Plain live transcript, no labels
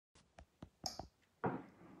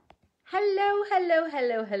Hello, hello,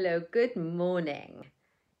 hello, hello. Good morning.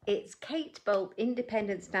 It's Kate Bolt,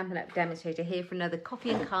 Independent Stampin' Up demonstrator here for another Coffee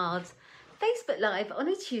and Cards Facebook Live on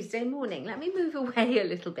a Tuesday morning. Let me move away a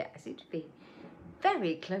little bit. I seem to be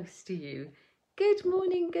very close to you. Good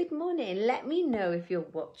morning, good morning. Let me know if you're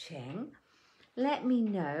watching. Let me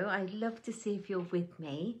know. I'd love to see if you're with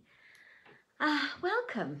me.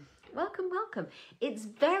 Welcome. Welcome, welcome. It's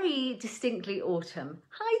very distinctly autumn.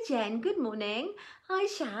 Hi, Jen. Good morning. Hi,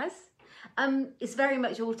 Shaz. It's very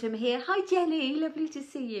much autumn here. Hi, Jenny. Lovely to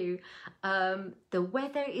see you. The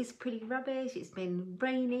weather is pretty rubbish. It's been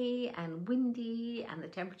rainy and windy and the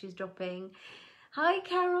temperature's dropping. Hi,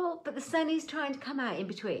 Carol. But the sun is trying to come out in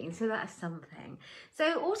between, so that's something.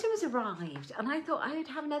 So autumn has arrived and I thought I would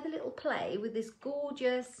have another little play with this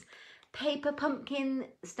gorgeous paper pumpkin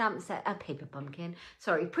stamp set,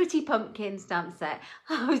 Pretty Pumpkin stamp set.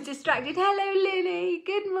 I was distracted. Hello, Lily.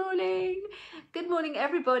 Good morning. Good morning,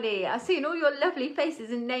 everybody. I've seen all your lovely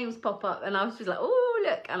faces and names pop up and I was just like, oh,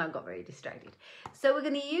 look, and I got very distracted. So we're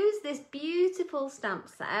going to use this beautiful stamp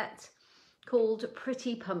set called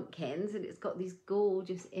Pretty Pumpkins, and it's got these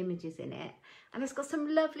gorgeous images in it, and it's got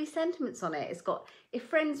some lovely sentiments on it. It's got, if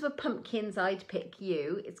friends were pumpkins, I'd pick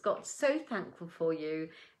you. It's got so thankful for you,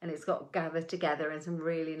 and it's got gathered together and some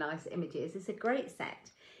really nice images. It's a great set.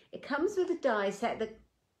 It comes with a die set that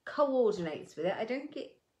coordinates with it. I don't think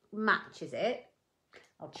it matches it.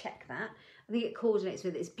 I'll check that. I think it coordinates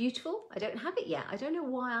with it. It's beautiful. I don't have it yet. I don't know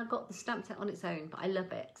why I got the stamp set on its own, but I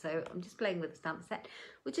love it. So I'm just playing with the stamp set,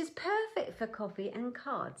 which is perfect for coffee and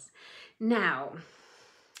cards. Now,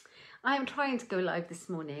 I am trying to go live this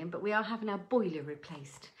morning, but we are having our boiler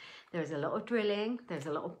replaced. There's a lot of drilling, there's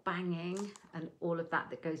a lot of banging, and all of that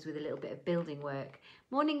that goes with a little bit of building work.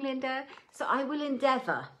 Morning, Linda. So I will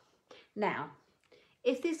endeavour. Now,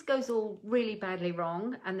 if this goes all really badly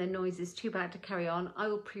wrong and the noise is too bad to carry on, I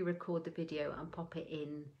will pre-record the video and pop it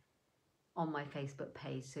in on my Facebook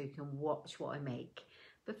page so you can watch what I make.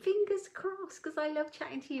 But fingers crossed, because I love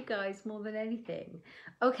chatting to you guys more than anything.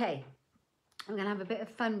 Okay, I'm going to have a bit of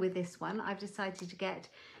fun with this one. I've decided to get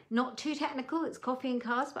not too technical. It's coffee and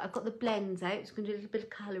cards, but I've got the blends out. So I'm going to do a little bit of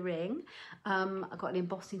colouring. I've got an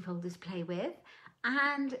embossing folder to play with,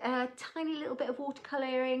 and a tiny little bit of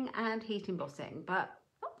watercolouring and heat embossing, but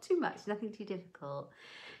not too much, nothing too difficult.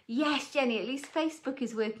 Yes, Jenny, at least Facebook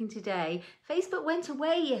is working today. Facebook went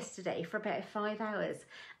away yesterday for about 5 hours.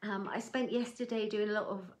 I spent yesterday doing a lot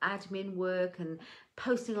of admin work and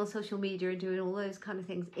posting on social media and doing all those kind of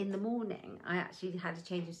things in the morning. I actually had a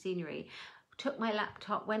change of scenery. Took my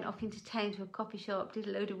laptop, went off into town to a coffee shop, did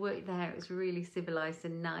a load of work there. It was really civilised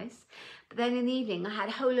and nice. But then in the evening, I had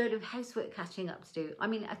a whole load of housework catching up to do. I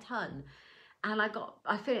mean, a ton. And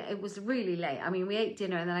I feel it was really late. I mean, we ate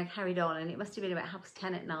dinner and then I carried on, and it must have been about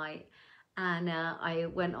 10:30 at night. And I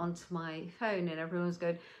went onto my phone and everyone was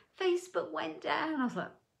going, Facebook went down. I was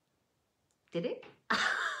like, did it? I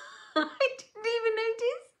didn't even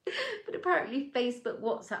notice. But apparently Facebook,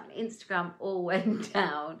 WhatsApp and Instagram all went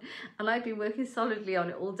down, and I've been working solidly on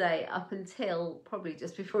it all day up until probably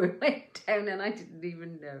just before it went down, and I didn't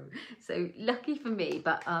even know. So lucky for me,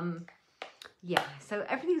 but yeah, so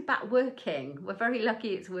everything's back working. We're very lucky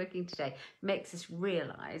it's working today. Makes us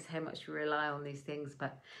realise how much we rely on these things,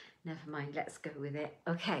 but never mind, let's go with it.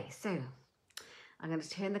 Okay, so I'm going to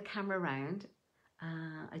turn the camera around.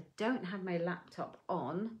 I don't have my laptop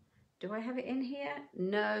on. Do I have it in here?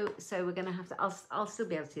 No, so we're going to have to, I'll still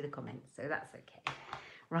be able to see the comments, so that's okay.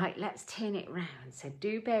 Right, let's turn it round. So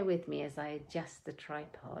do bear with me as I adjust the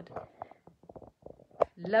tripod.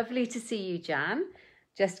 Lovely to see you, Jan.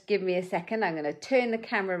 Just give me a second. I'm going to turn the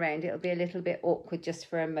camera around. It'll be a little bit awkward just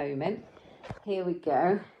for a moment. Here we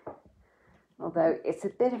go. Although it's a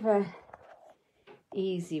bit of a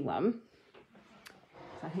easy one.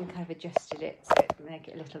 I think I've adjusted it to make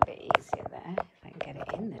it a little bit easier there, if I can get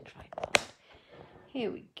it in the tripod.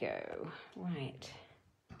 Here we go. Right.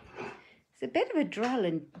 It's a bit of a dull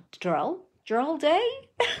day?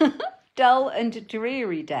 Dull and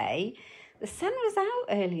dreary day. The sun was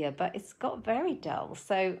out earlier, but it's got very dull.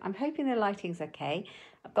 So I'm hoping the lighting's okay.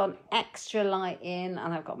 I've got an extra light in,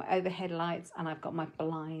 and I've got my overhead lights, and I've got my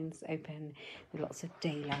blinds open with lots of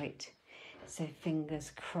daylight. So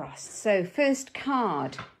fingers crossed. So first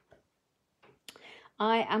card.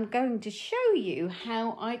 I am going to show you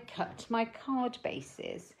how I cut my card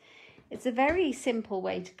bases. It's a very simple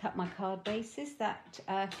way to cut my card bases that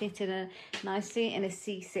fit in nicely in a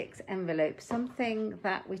C6 envelope. Something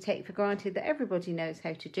that we take for granted that everybody knows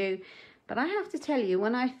how to do. But I have to tell you,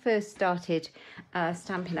 when I first started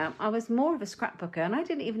Stampin' Up, I was more of a scrapbooker and I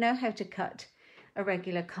didn't even know how to cut a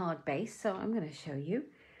regular card base. So I'm going to show you.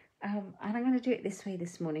 And I'm going to do it this way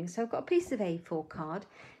this morning. So I've got a piece of A4 card.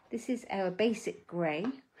 This is our basic grey,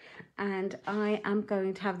 and I am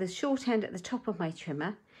going to have the short end at the top of my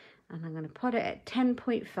trimmer, and I'm going to put it at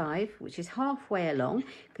 10.5, which is halfway along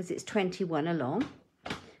because it's 21 along,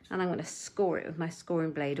 and I'm going to score it with my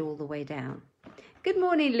scoring blade all the way down. Good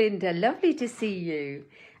morning, Linda, lovely to see you.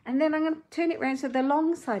 And then I'm going to turn it around so the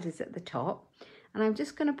long side is at the top, and I'm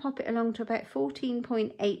just going to pop it along to about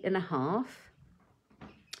 14.8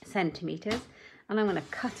 centimetres, and I'm going to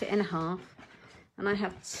cut it in half, and I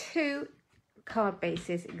have 2 card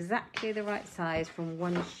bases exactly the right size from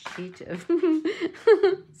one sheet of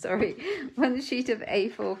one sheet of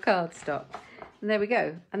A4 cardstock, and there we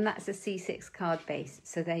go, and that's a C6 card base.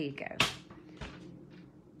 So there you go.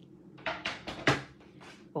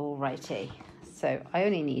 Alrighty, so I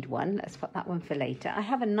only need one. Let's put that one for later. I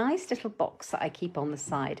have a nice little box that I keep on the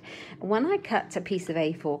side, and when I cut a piece of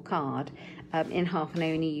A4 card in half and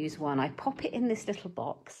I only use one, I pop it in this little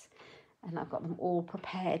box, and I've got them all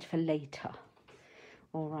prepared for later.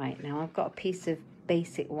 All right, now I've got a piece of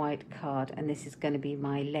basic white card, and this is going to be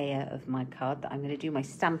my layer of my card that I'm going to do my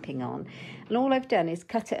stamping on. And all I've done is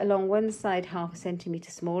cut it along one side ½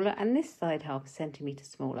 centimetre smaller and this side ½ centimetre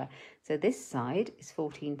smaller. So this side is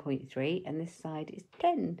 14.3 and this side is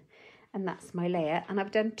 10. And that's my layer. And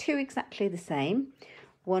I've done 2 exactly the same.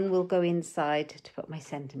 One will go inside to put my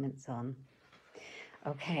sentiments on.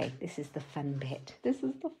 Okay, this is the fun bit. This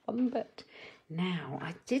is the fun bit. Now,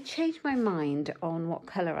 I did change my mind on what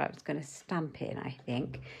colour I was going to stamp in, I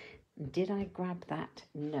think. Did I grab that?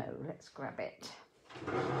 No, let's grab it.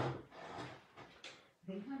 I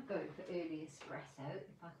think I'm going for early espresso,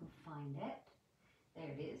 if I can find it. There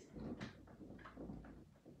it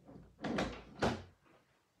is.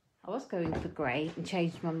 I was going for grey and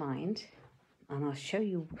changed my mind. And I'll show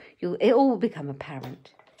you, it all will become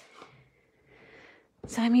apparent.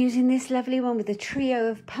 So I'm using this lovely one with a trio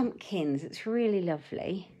of pumpkins. It's really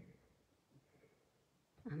lovely.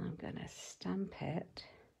 And I'm going to stamp it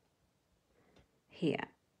here,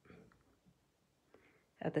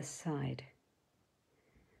 other side,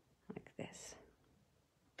 like this.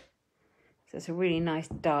 So it's a really nice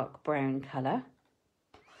dark brown colour.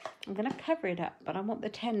 I'm going to cover it up, but I want the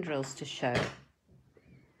tendrils to show.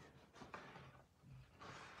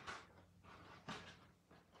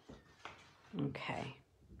 Okay,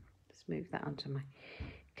 let's move that onto my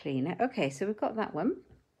cleaner. Okay, so we've got that one.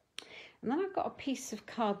 And then I've got a piece of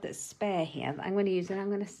card that's spare here that I'm going to use, and I'm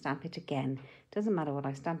going to stamp it again. Doesn't matter what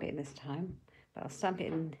I stamp it in this time, but I'll stamp it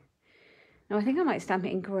in... No, I think I might stamp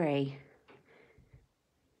it in grey.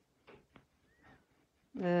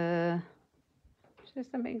 Should I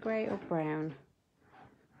stamp it in grey or brown?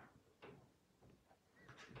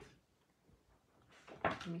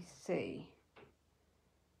 Let me see.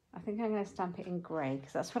 I think I'm going to stamp it in grey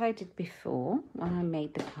because that's what I did before when I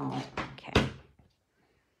made the card. Okay.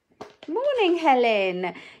 Morning,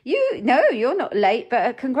 Helen. You're not late,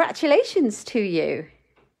 but congratulations to you.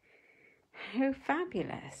 How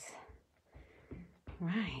fabulous.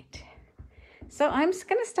 Right. So I'm just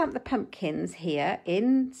going to stamp the pumpkins here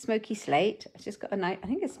in smoky slate. I've just got a nice, I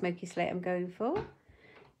think it's smoky slate I'm going for.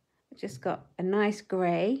 I've just got a nice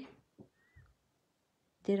grey.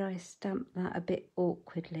 Did I stamp that a bit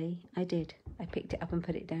awkwardly? I did. I picked it up and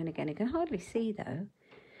put it down again. You can hardly see though.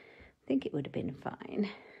 I think it would have been fine.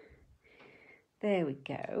 There we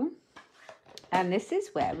go. And this is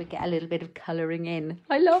where we get a little bit of colouring in.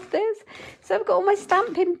 I love this. So I've got all my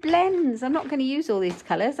Stampin' blends. I'm not going to use all these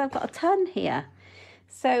colours. I've got a ton here.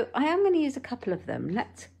 So I am going to use a couple of them.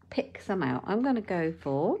 Let's pick some out. I'm going to go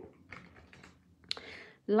for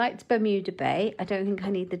light Bermuda Bay. I don't think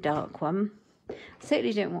I need the dark one.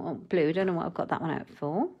 Certainly don't want blue. I don't know what I've got that one out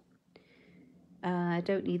for. I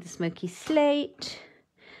don't need the smoky slate.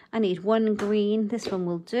 I need one green. This one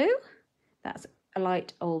will do. That's a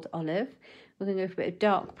light old olive. We're going to go for a bit of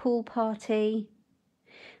dark pool party.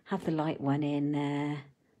 Have the light one in there.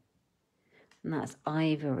 And that's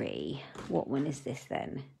ivory. What one is this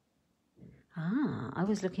then? Ah, I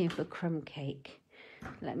was looking for crumb cake.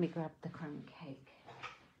 Let me grab the crumb cake.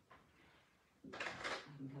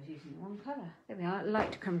 I was using the wrong colour. There we are,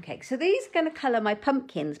 light crumb cake. So these are going to colour my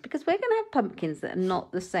pumpkins because we're going to have pumpkins that are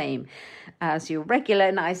not the same as your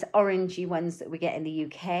regular nice orangey ones that we get in the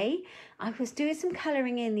UK. I was doing some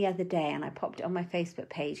colouring in the other day and I popped it on my Facebook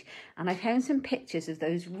page and I found some pictures of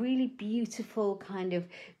those really beautiful kind of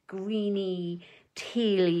greeny,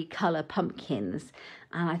 tealy colour pumpkins.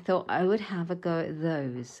 And I thought I would have a go at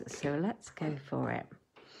those. So let's go for it.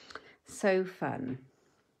 So fun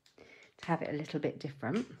to have it a little bit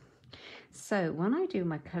different. So when I do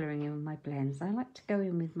my colouring in with my blends, I like to go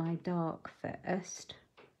in with my dark first.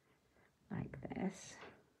 like this,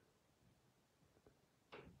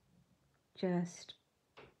 just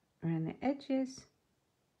around the edges.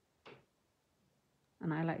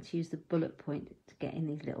 And I like to use the bullet point to get in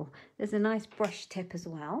these little, there's a nice brush tip as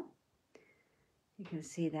well, you can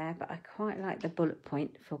see there, but I quite like the bullet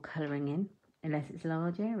point for colouring in, unless it's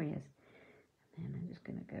large areas. And I'm just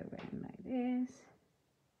going to go around like this.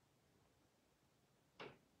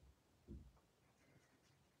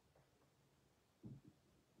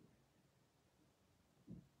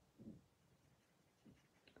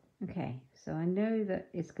 Okay, so I know that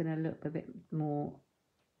it's going to look a bit more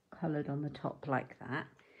coloured on the top like that.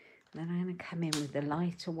 Then I'm going to come in with the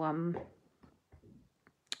lighter one.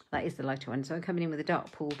 That is the lighter one. So I'm coming in with a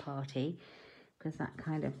dark pool party because that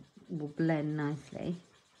kind of will blend nicely.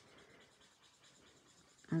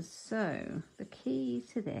 And so the key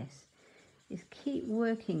to this is keep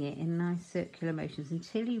working it in nice circular motions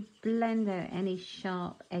until you blend out any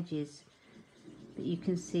sharp edges that you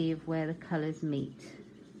can see of where the colours meet.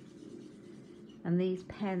 And these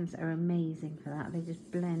pens are amazing for that. They just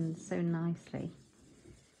blend so nicely.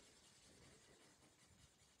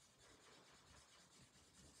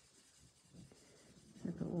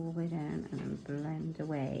 So go all the way down and then blend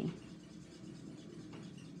away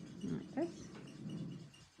like this.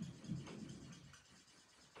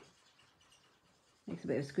 Makes a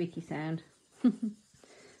bit of a squeaky sound. I'm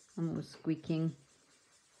always squeaking.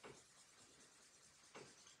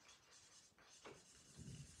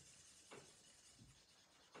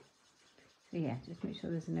 So yeah, just make sure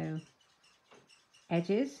there's no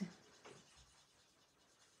edges.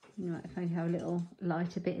 You might find you have a little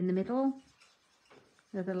lighter bit in the middle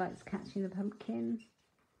where the light's catching the pumpkin,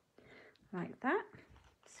 like that.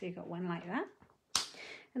 So you've got one like that.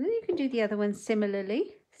 And then you can do the other one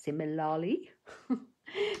similarly.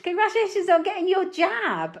 Congratulations on getting your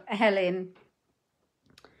jab, Helen.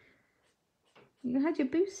 You had your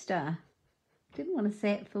booster. Didn't want to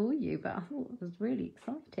say it for you, but I thought it was really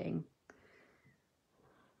exciting.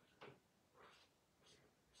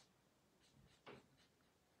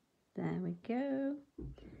 There we go. A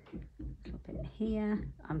little bit here.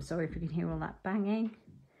 I'm sorry if you can hear all that banging.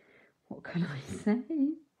 What can I say?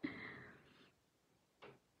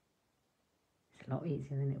 It's a lot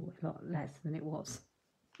easier than it was, a lot less than it was,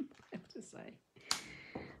 I have to say.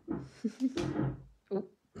 Oh.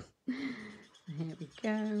 Here we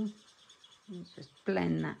go. Let's just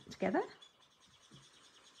blend that together.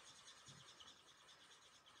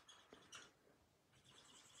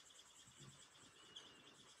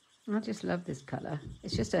 I just love this colour.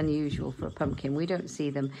 It's just unusual for a pumpkin. We don't see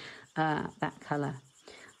them that colour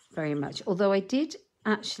very much. Although I did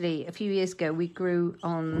actually, a few years ago, we grew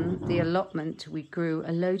on the allotment, we grew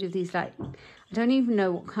a load of these, like, I don't even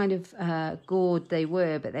know what kind of gourd they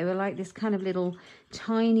were, but they were like this kind of little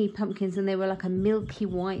tiny pumpkins, and they were like a milky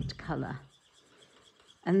white colour.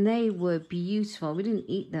 And they were beautiful. We didn't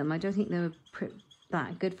eat them. I don't think they were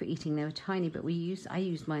that good for eating. They were tiny, but I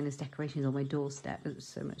used mine as decorations on my doorstep. It was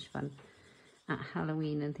so much fun at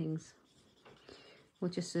Halloween and things. Or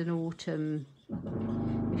just an autumn,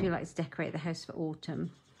 if you like to decorate the house for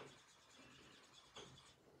autumn.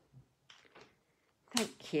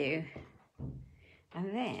 Thank you.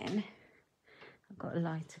 And then I've got a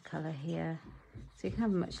lighter colour here. So you can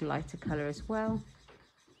have a much lighter colour as well,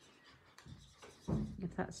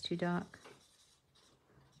 if that's too dark.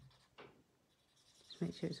 Just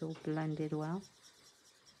make sure it's all blended well.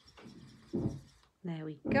 There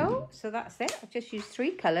we go. So that's it. I've just used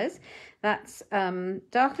 3 colours. That's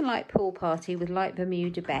dark and light pool party with light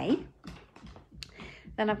Bermuda Bay.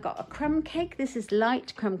 Then I've got a crumb cake. This is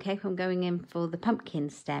light crumb cake. I'm going in for the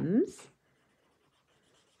pumpkin stems.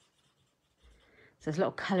 So there's a lot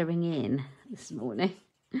of colouring in this morning.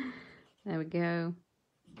 There we go.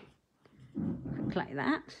 Like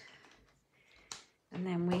that. And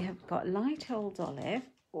then we have got light old olive.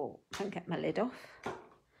 Oh, can't get my lid off.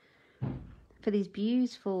 For these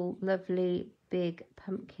beautiful, lovely, big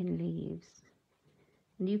pumpkin leaves.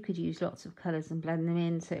 And you could use lots of colours and blend them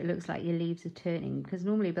in so it looks like your leaves are turning. Because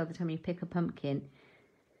normally by the time you pick a pumpkin,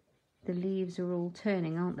 the leaves are all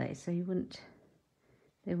turning, aren't they? So they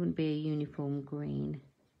wouldn't be a uniform green.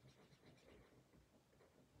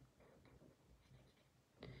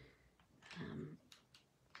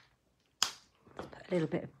 Let's put a little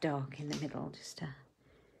bit of dark in the middle just to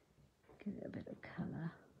give it a bit of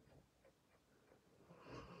colour.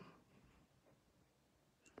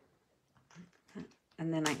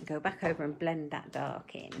 And then I can go back over and blend that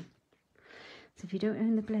dark in. So if you don't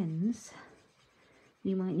own the blends,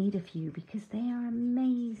 you might need a few because they are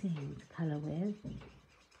amazing to colour with.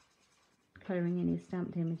 Colouring in your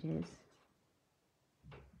stamped images.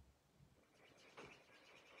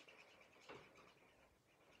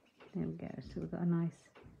 There we go. So we've got a nice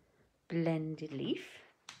blended leaf.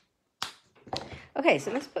 Okay,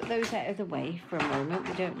 so let's put those out of the way for a moment.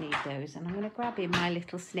 We don't need those. And I'm going to grab in my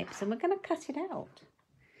little snips and we're going to cut it out.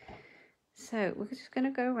 So we're just going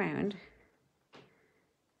to go around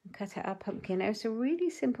and cut out our pumpkin. Now, it's a really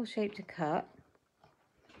simple shape to cut.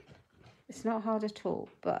 It's not hard at all,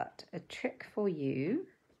 but a trick for you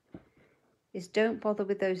is don't bother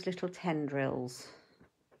with those little tendrils.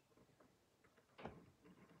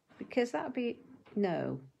 Because that would be,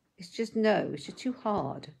 it's just too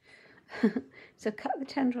hard. So cut the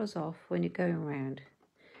tendrils off when you're going around.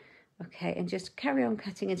 Okay, and just carry on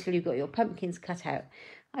cutting until you've got your pumpkins cut out.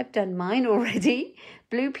 I've done mine already.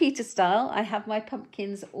 Blue Peter style, I have my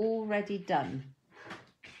pumpkins already done.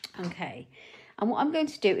 Okay, and what I'm going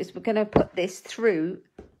to do is we're going to put this through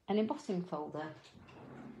an embossing folder.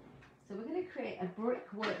 So we're going to create a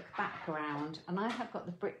brickwork background, and I have got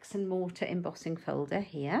the bricks and mortar embossing folder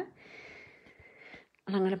here.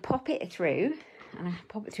 And I'm going to pop it through,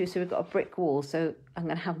 so we've got a brick wall. So I'm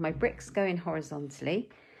going to have my bricks going horizontally.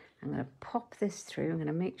 I'm going to pop this through. I'm going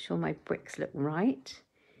to make sure my bricks look right.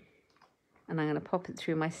 And I'm going to pop it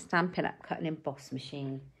through my Stampin' Up! Cut and Emboss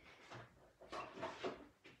machine.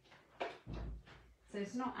 So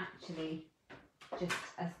it's not actually just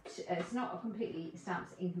it's not a completely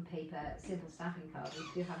stamped ink and paper simple stamping card. We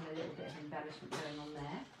do have a little bit of embellishment going on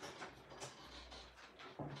there.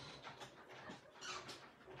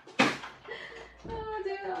 Oh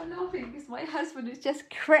dear, I'm laughing because my husband has just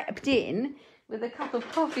crept in with a cup of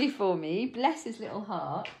coffee for me. Bless his little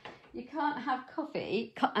heart. You can't have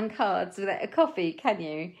coffee and cards without a coffee, can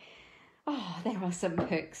you? Oh, there are some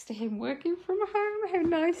perks to him working from home. How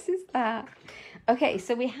nice is that? Okay,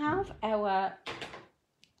 so we have our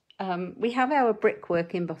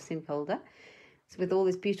brickwork embossing folder. So with all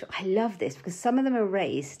this beautiful, I love this because some of them are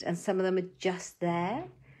raised and some of them are just there.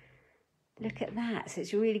 Look at that. So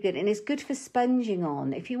it's really good, and it's good for sponging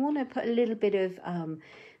on. If you want to put a little bit of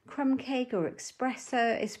crumb cake or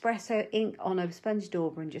espresso ink on a sponge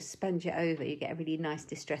dauber and just sponge it over, you get a really nice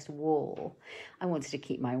distressed wall. I wanted to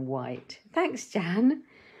keep mine white. Thanks, Jan.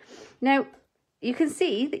 Now you can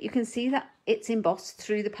see that it's embossed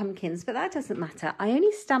through the pumpkins, but that doesn't matter. I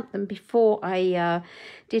only stamped them before I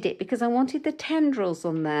did it because I wanted the tendrils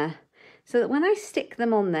on there so that when I stick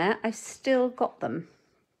them on there, I've still got them.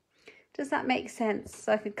 Does that make sense?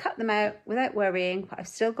 So I could cut them out without worrying, but I've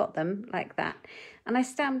still got them like that. And I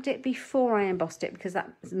stamped it before I embossed it because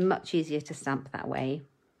that's much easier to stamp that way.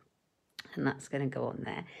 And that's going to go on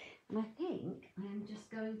there. And I think I'm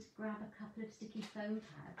just going to grab a couple of sticky foam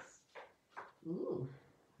pads. Ooh,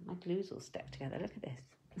 my glue's all stuck together. Look at this.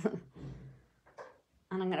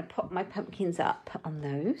 And I'm going to pop my pumpkins up on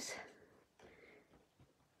those.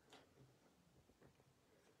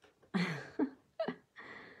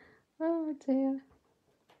 Oh dear.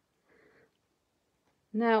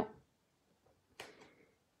 Now,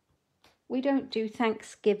 we don't do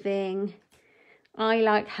Thanksgiving. I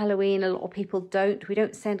like Halloween. A lot of people don't. We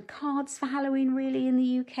don't send cards for Halloween really in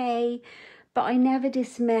the UK. But I never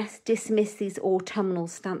dismiss these autumnal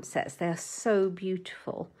stamp sets. They are so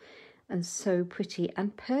beautiful and so pretty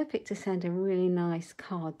and perfect to send a really nice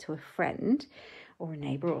card to a friend or a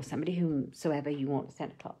neighbour or somebody whomsoever you want to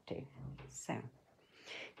send a card to. So,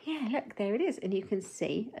 yeah, look, there it is. And you can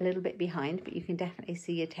see a little bit behind, but you can definitely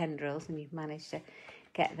see your tendrils, and you've managed to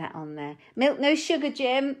get that on there. Milk, no sugar,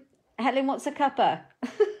 Jim. Helen wants a cuppa.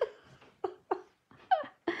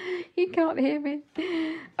 You can't hear me.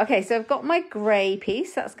 Okay, so I've got my grey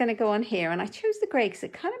piece. That's going to go on here. And I chose the grey because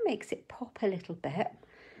it kind of makes it pop a little bit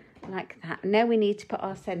like that. Now we need to put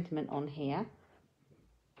our sentiment on here.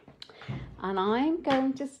 And I'm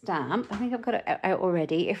going to stamp, I think I've got it out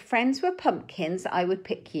already. If friends were pumpkins, I would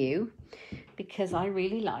pick you because I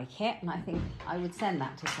really like it. And I think I would send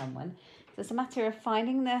that to someone. So it's a matter of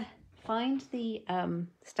find the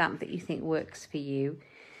stamp that you think works for you.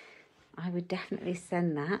 I would definitely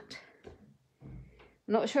send that.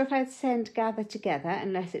 I'm not sure if I'd send Gather Together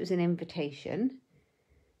unless it was an invitation.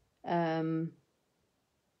 Or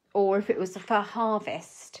if it was for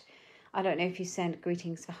harvest. I don't know if you send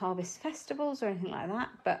greetings for harvest festivals or anything like that.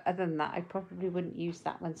 But other than that, I probably wouldn't use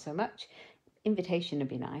that one so much. Invitation would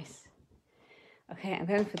be nice. Okay, I'm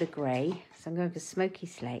going for the grey. So I'm going for Smoky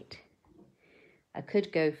Slate. I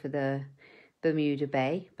could go for the Bermuda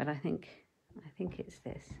Bay, but I think it's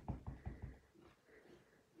this.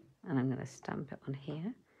 And I'm going to stamp it on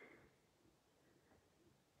here.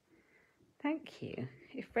 Thank you.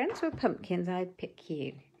 If friends were pumpkins, I'd pick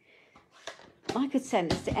you. I could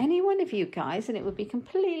send this to any one of you guys and it would be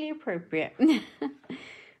completely appropriate.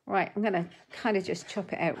 Right, I'm going to kind of just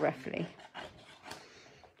chop it out roughly.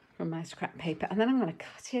 from my scrap paper, and then I'm going to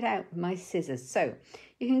cut it out with my scissors. So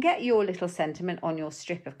you can get your little sentiment on your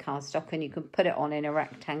strip of cardstock, and you can put it on in a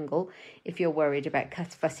rectangle if you're worried about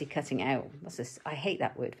fussy cutting out. I hate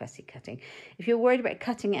that word, fussy cutting. If you're worried about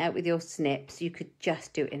cutting it out with your snips, you could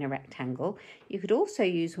just do it in a rectangle. You could also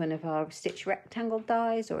use one of our stitch rectangle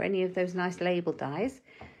dies or any of those nice label dies.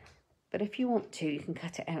 But if you want to, you can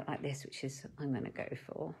cut it out like this, which is I'm going to go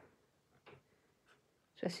for.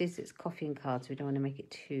 Especially as it's coffee and cards, we don't want to make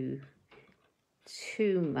it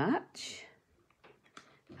too much.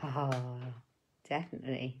 Ah,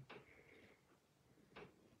 definitely.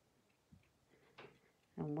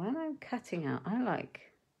 And when I'm cutting out, I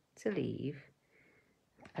like to leave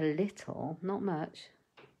a little, not much,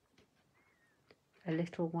 a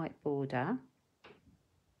little white border.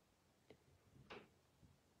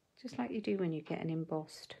 Just like you do when you get an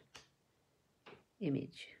embossed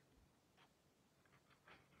image.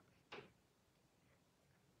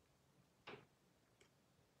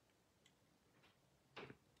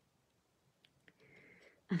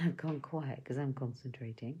 And I've gone quiet because I'm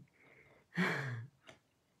concentrating. And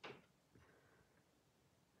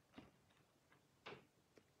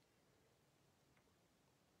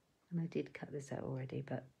I did cut this out already,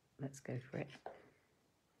 but let's go for it.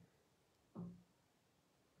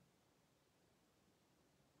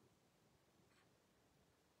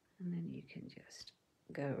 And then you can just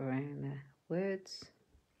go around the words.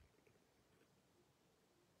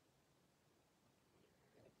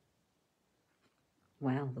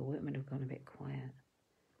 Wow, the workmen have gone a bit quiet.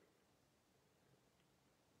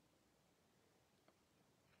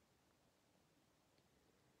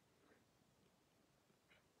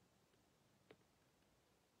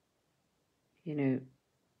 You know,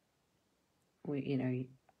 we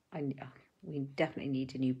definitely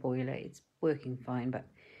need a new boiler. It's working fine, but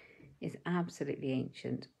it's absolutely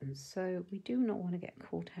ancient, and so we do not want to get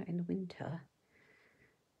caught out in the winter.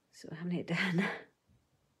 So we're having it done.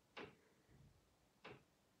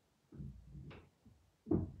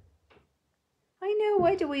 I know,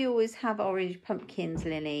 why do we always have orange pumpkins,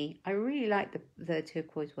 Lily? I really like the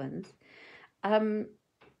turquoise ones. Oh,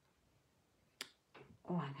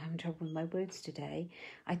 I'm having trouble with my words today.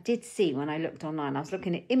 I did see when I looked online, I was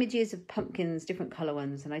looking at images of pumpkins, different colour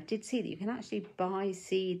ones, and I did see that you can actually buy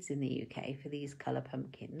seeds in the UK for these colour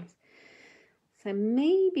pumpkins. So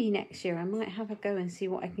maybe next year I might have a go and see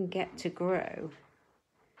what I can get to grow.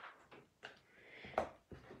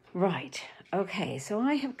 Right, okay, so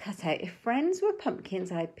I have cut out, if friends were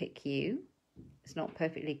pumpkins, I'd pick you. It's not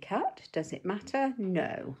perfectly cut. Does it matter?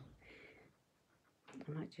 No.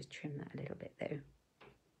 I might just trim that a little bit though.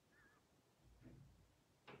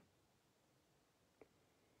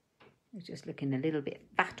 It's just looking a little bit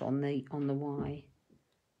fat on the Y.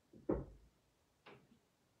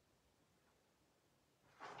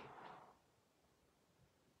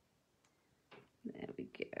 There we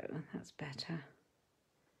go, that's better.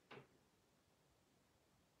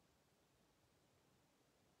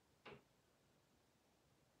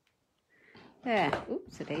 There,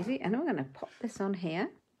 oops, a daisy, and I'm going to pop this on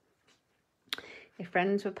here. If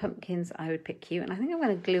friends were pumpkins, I would pick you, and I think I'm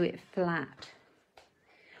going to glue it flat.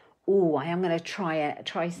 Oh, I am going to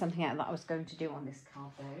try something out that I was going to do on this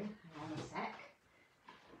card though. Hang on a sec.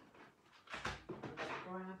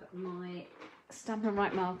 Grab my Stampin'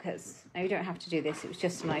 Right markers. Now you don't have to do this, it was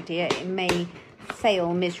just an idea. It may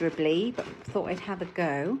fail miserably, but thought I'd have a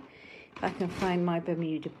go. If I can find my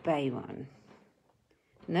Bermuda Bay one.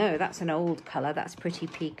 No, that's an old colour. That's Pretty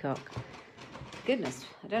Peacock. Goodness,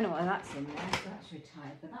 I don't know why that's in there. That's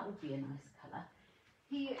retired, but that would be a nice colour.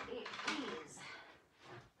 Here it is.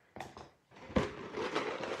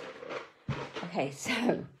 Okay,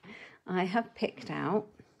 so I have picked out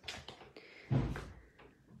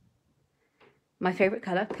my favourite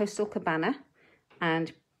colour, Coastal Cabana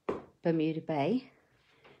and Bermuda Bay.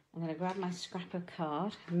 I'm going to grab my scrap of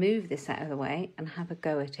card, move this out of the way and have a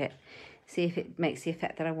go at it. See if it makes the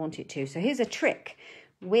effect that I want it to. So here's a trick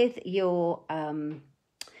with your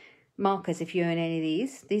markers if you own any of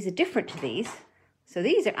these. These are different to these. So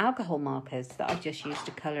these are alcohol markers that I've just used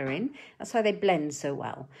to colour in. That's why they blend so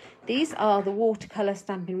well. These are the watercolour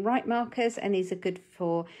Stampin' Right markers, and these are good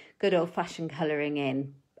for good old-fashioned colouring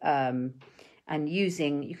in. And you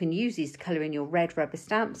can use these to colour in your red rubber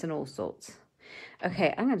stamps and all sorts.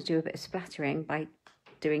 Okay, I'm going to do a bit of splattering by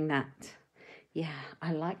doing that. Yeah,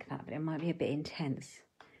 I like that, but it might be a bit intense.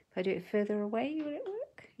 If I do it further away, will it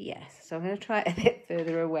work? Yes, so I'm going to try it a bit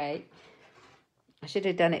further away. I should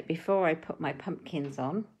have done it before I put my pumpkins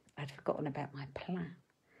on. I'd forgotten about my plan.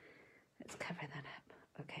 Let's cover that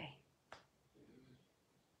up. Okay.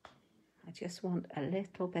 I just want a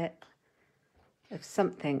little bit of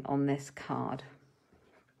something on this card.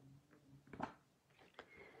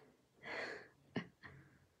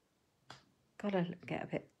 Gotta get a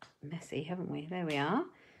bit messy, haven't we? There we are.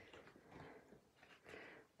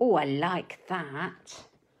 Oh, I like that.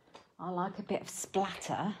 I like a bit of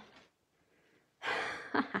splatter.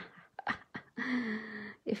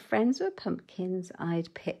 If friends were pumpkins,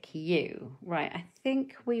 I'd pick you. Right, I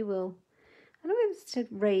think we will... I don't know if it's to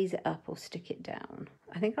raise it up or stick it down.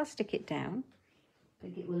 I think I'll stick it down. I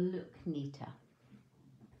think it will look neater.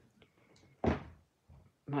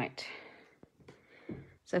 Right.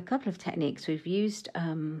 So a couple of techniques. We've used...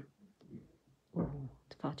 oh,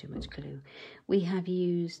 it's far too much glue. We have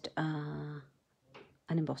used an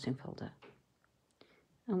embossing folder.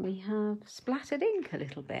 And we have splattered ink a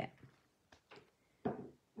little bit.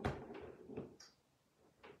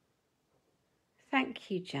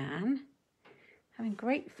 Thank you, Jan. Having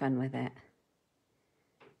great fun with it.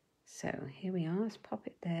 So here we are, let's pop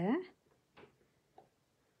it there.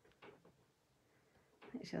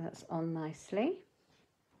 Make sure that's on nicely.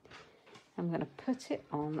 I'm going to put it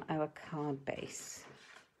on our card base.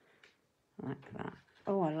 Like that.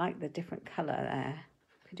 Oh, I like the different colour there.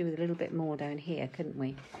 Could do with a little bit more down here, couldn't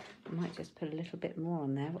we? I might just put a little bit more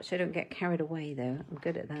on there. Watch I don't get carried away though. I'm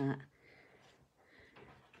good at that.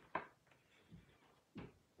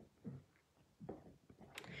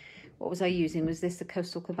 What was I using? Was this the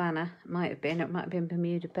Coastal Cabana? Might have been. It might have been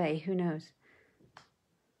Bermuda Bay. Who knows?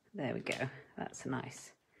 There we go. That's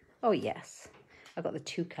nice. Oh, yes. I've got the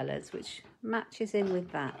two colours, which matches in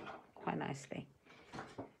with that quite nicely.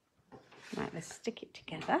 Right, let's stick it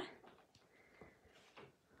together.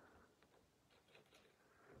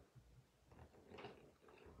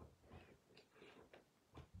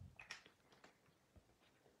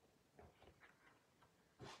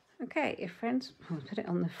 Okay, if friends, I'll put it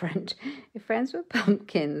on the front. If friends were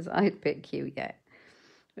pumpkins, I'd pick you. Yeah, it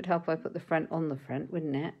would help if I put the front on the front,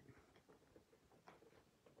 wouldn't it?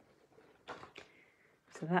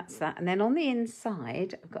 So that's that. And then on the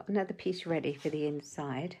inside, I've got another piece ready for the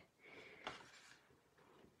inside.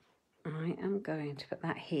 I am going to put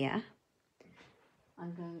that here.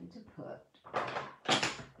 I'm going to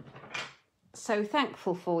put So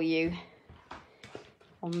Thankful For You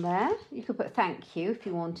on there. You could put thank you if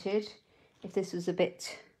you wanted, if this was a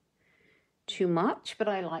bit too much, but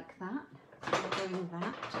I like that. I'm doing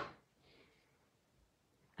that.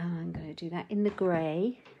 And I'm going to do that in the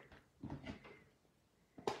grey.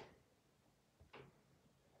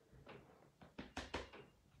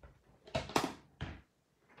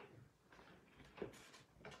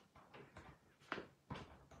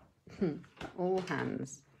 All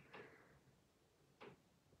hands.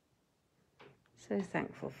 So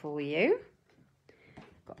thankful for you.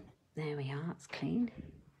 There we are, it's clean.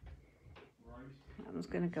 That one's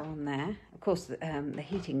going to go on there. Of course, the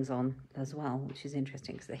heating's on as well, which is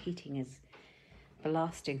interesting because the heating is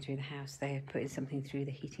blasting through the house. They're putting something through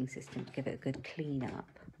the heating system to give it a good clean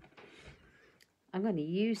up. I'm going to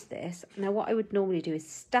use this. Now, what I would normally do is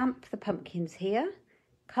stamp the pumpkins here,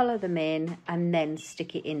 colour them in, and then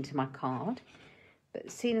stick it into my card. But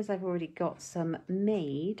seeing as I've already got some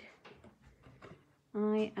made,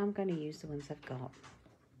 I am going to use the ones I've got.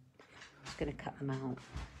 I'm just going to cut them out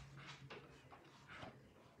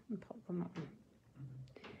and pop them up.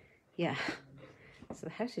 Yeah, so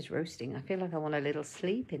the house is roasting. I feel like I want a little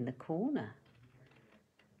sleep in the corner.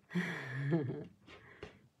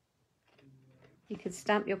 You could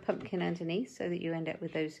stamp your pumpkin underneath so that you end up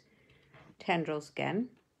with those tendrils again.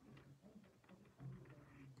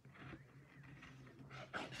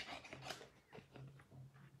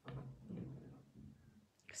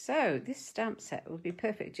 So this stamp set would be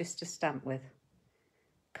perfect just to stamp with,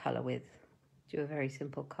 colour with, do a very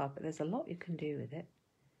simple card, but there's a lot you can do with it.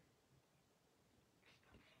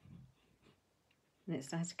 And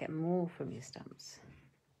it's nice to get more from your stamps.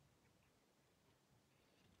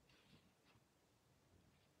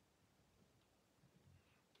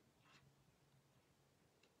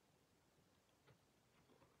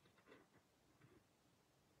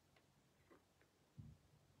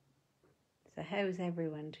 So how's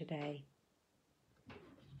everyone today?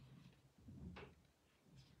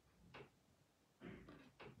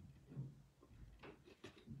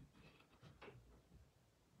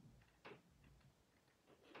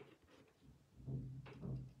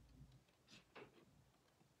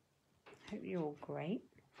 Hope you're all great.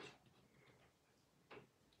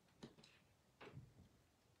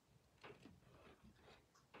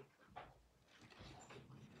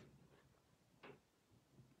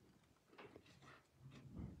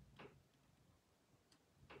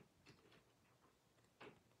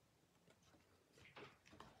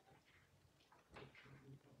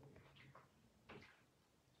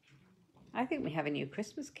 I think we have a new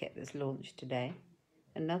Christmas kit that's launched today.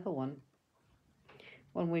 Another one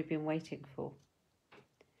we've been waiting for.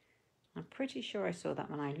 I'm pretty sure I saw that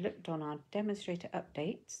when I looked on our demonstrator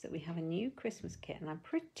updates that we have a new Christmas kit, and I'm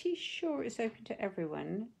pretty sure it's open to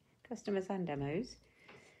everyone, customers and demos.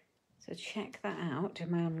 So check that out in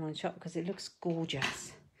my online shop because it looks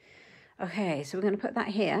gorgeous. Okay, so we're going to put that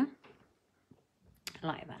here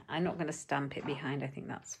like that. I'm not going to stamp it behind. I think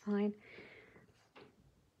that's fine.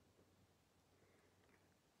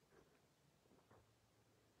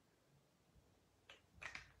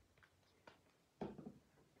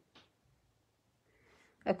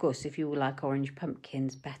 Of course, if you like orange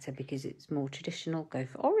pumpkins better because it's more traditional, go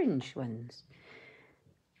for orange ones.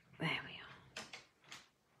 There we are.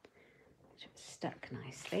 It's stuck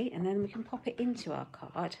nicely, and then we can pop it into our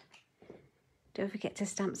card. Don't forget to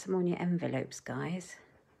stamp some on your envelopes, guys.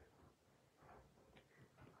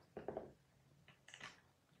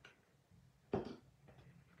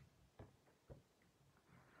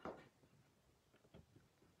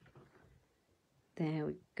 There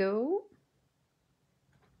we go.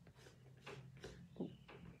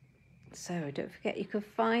 So don't forget you can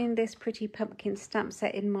find this pretty pumpkin stamp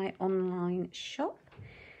set in my online shop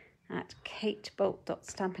at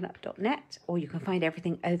katebolt.stampinup.net, or you can find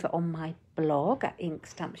everything over on my blog at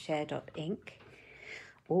inkstampshare.ink.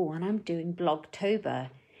 Oh, and I'm doing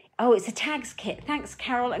Blogtober. Oh, it's a tags kit. Thanks,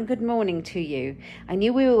 Carol, and good morning to you. I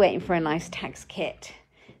knew we were waiting for a nice tags kit.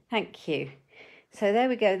 Thank you. So there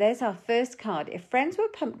we go. There's our first card. If friends were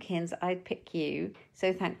pumpkins, I'd pick you.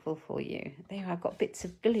 So thankful for you. There, I've got bits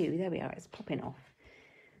of glue. There we are. It's popping off.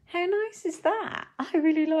 How nice is that? I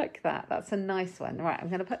really like that. That's a nice one. Right, I'm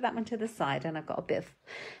going to put that one to the side, and I've got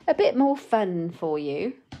a bit more fun for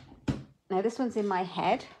you. Now this one's in my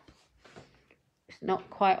head. It's not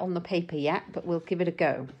quite on the paper yet, but we'll give it a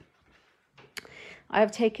go. I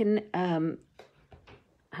have taken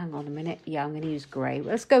hang on a minute. Yeah, I'm going to use grey.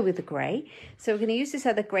 Well, let's go with the grey. So we're going to use this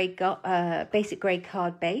other grey, basic grey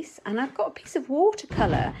card base. And I've got a piece of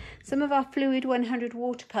watercolour, some of our Fluid 100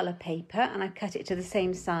 watercolour paper, and I've cut it to the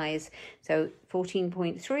same size. So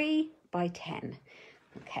 14.3 by 10.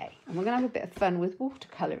 Okay, and we're going to have a bit of fun with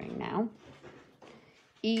watercolouring now.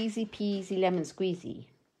 Easy peasy lemon squeezy.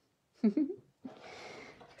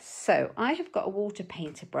 So I have got a water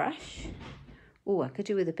painter brush. Oh, I could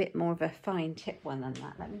do with a bit more of a fine tip one than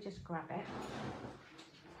that. Let me just grab it.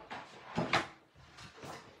 I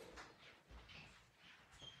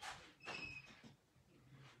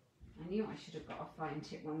knew I should have got a fine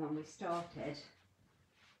tip one when we started.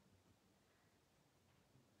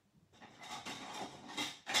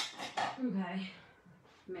 Okay,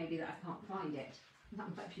 maybe that I can't find it.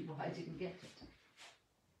 That might be why I didn't get it.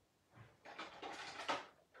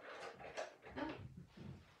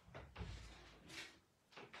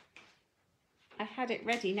 I had it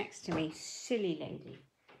ready next to me, silly lady,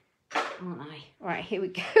 aren't I? Right, here we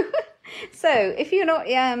go. So if you're not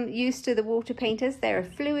used to the water painters, they're a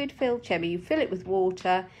fluid filled chamber. You fill it with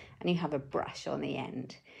water and you have a brush on the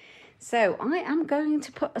end. So I am going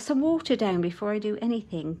to put some water down before I do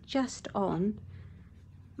anything, just on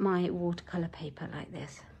my watercolour paper like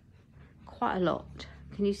this. Quite a lot.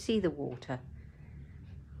 Can you see the water?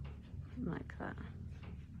 Like that.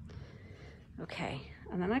 Okay,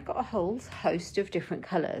 and then I've got a whole host of different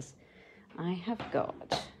colours. I have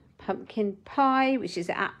got Pumpkin Pie, which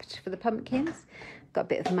is apt for the pumpkins. Got a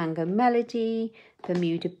bit of Mango Melody,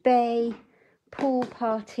 Bermuda Bay, Pool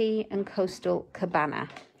Party, and Coastal Cabana.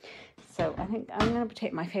 So I think I'm going to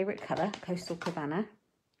take my favourite colour, Coastal Cabana.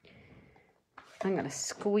 I'm going to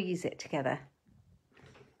squeeze it together.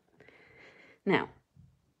 Now,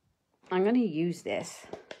 I'm going to use this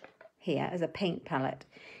here as a paint palette.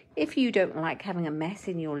 If you don't like having a mess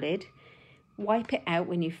in your lid, wipe it out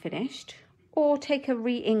when you've finished, or take a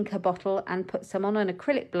re-inker bottle and put some on an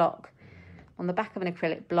acrylic block, on the back of an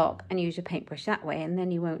acrylic block, and use your paintbrush that way, and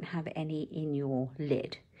then you won't have any in your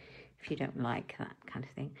lid if you don't like that kind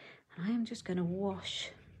of thing. And I am just going to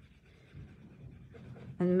wash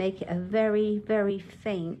and make it a very, very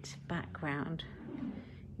faint background.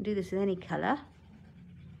 You can do this with any colour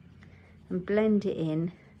and blend it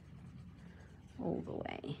in all the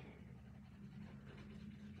way.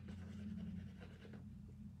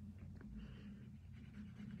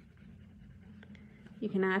 You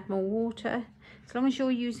can add more water as long as you're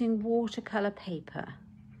using watercolour paper,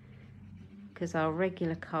 because our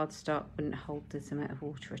regular cardstock wouldn't hold this amount of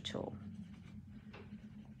water at all.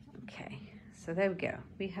 Okay, so there we go.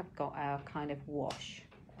 We have got our kind of wash.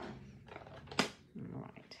 All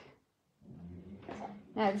right.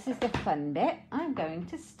 Now this is the fun bit. I'm going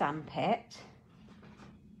to stamp it.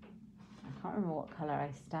 can't remember what colour I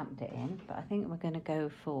stamped it in, but I think we're going to go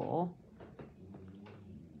for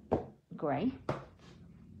grey.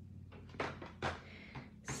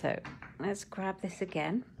 So let's grab this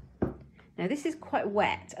again. Now this is quite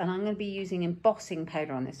wet and I'm going to be using embossing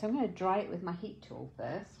powder on this. So I'm going to dry it with my heat tool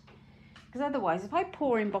first. Because otherwise, if I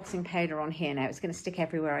pour embossing powder on here now, it's going to stick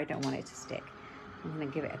everywhere I don't want it to stick. I'm going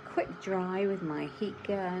to give it a quick dry with my heat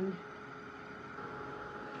gun.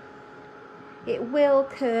 It will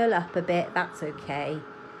curl up a bit, that's okay.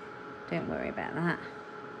 Don't worry about that.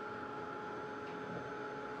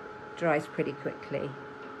 Dries pretty quickly.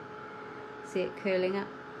 See it curling up?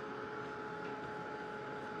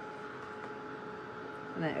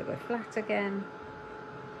 And then it'll go flat again.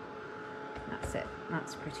 That's it,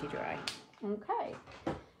 that's pretty dry. Okay,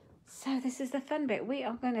 so this is the fun bit. We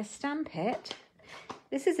are going to stamp it.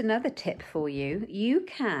 This is another tip for you. You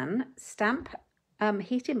can stamp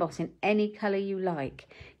heat emboss in any colour you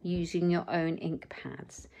like using your own ink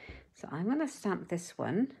pads. So I'm going to stamp this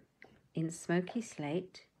one in Smoky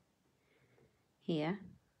Slate here,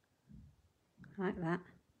 like that.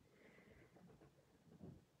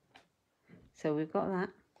 So we've got that.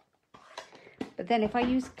 But then if I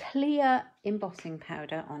use clear embossing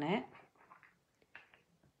powder on it,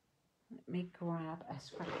 let me grab a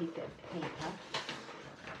scrappy bit of paper.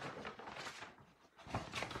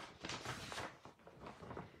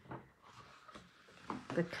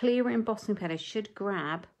 The clear embossing powder should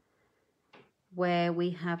grab where we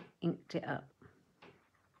have inked it up.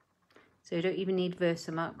 So you don't even need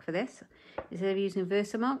Versamark for this. Instead of using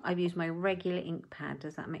Versamark, I've used my regular ink pad.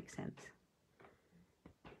 Does that make sense?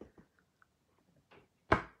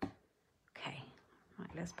 Okay, right,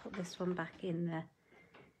 let's put this one back in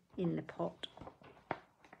the pot.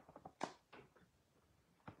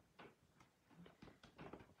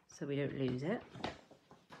 So we don't lose it.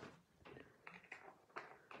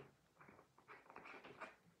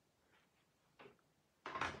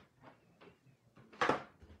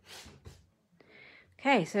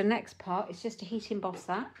 Okay, so next part is just to heat emboss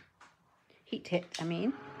that. Heat tip, I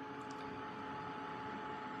mean.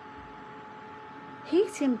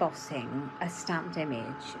 Heat embossing a stamped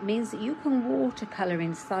image means that you can watercolour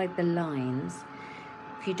inside the lines.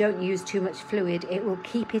 If you don't use too much fluid, it will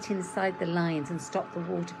keep it inside the lines and stop the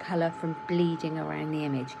watercolour from bleeding around the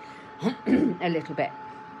image a little bit.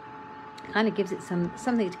 Kind of gives it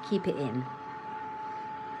something to keep it in.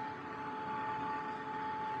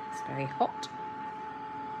 It's very hot.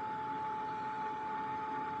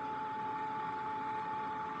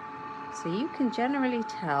 So you can generally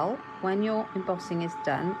tell when your embossing is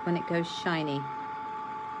done when it goes shiny.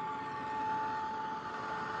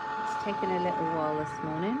 It's taken a little while this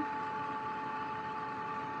morning.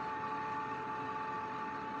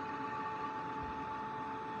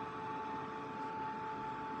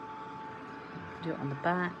 Do it on the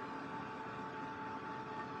back.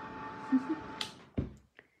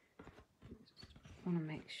 Want to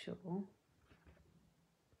make sure.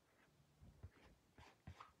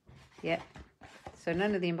 Yep, so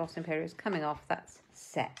none of the embossing powder is coming off. That's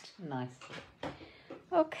set nicely.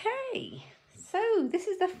 Okay, so this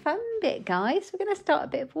is the fun bit, guys. We're going to start a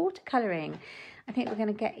bit of watercolouring. I think we're going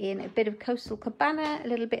to get in a bit of Coastal Cabana, a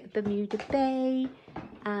little bit of Bermuda Bay,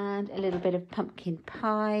 and a little bit of pumpkin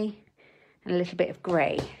pie, and a little bit of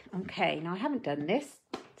grey. Okay, now I haven't done this,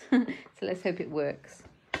 so let's hope it works.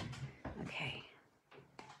 Okay.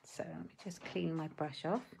 So let me just clean my brush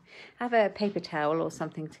off. Have a paper towel or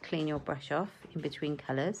something to clean your brush off in between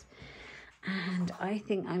colours. And I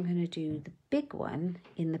think I'm going to do the big one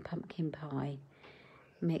in the pumpkin pie.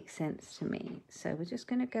 Makes sense to me. So we're just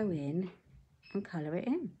going to go in and colour it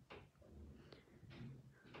in.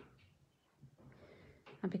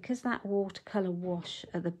 And because that watercolour wash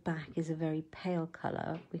at the back is a very pale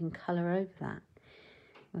colour, we can colour over that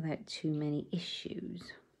without too many issues.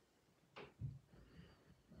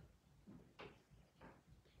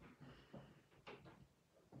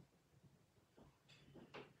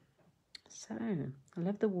 So, I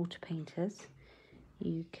love the water painters.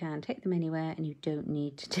 You can take them anywhere and you don't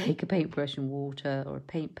need to take a paintbrush and water or a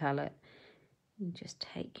paint palette. You just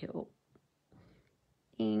take your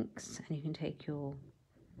inks and you can take your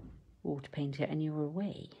water painter and you're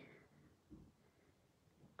away.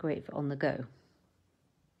 Great for on the go.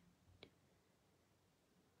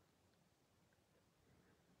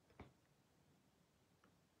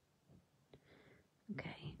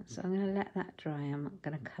 Okay, so I'm going to let that dry. I'm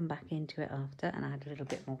going to come back into it after and add a little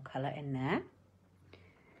bit more colour in there.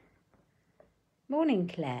 Morning,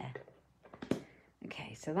 Claire.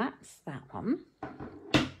 Okay, so that's that one.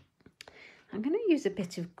 I'm going to use a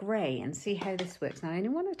bit of grey and see how this works. Now, I only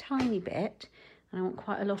want a tiny bit. And I want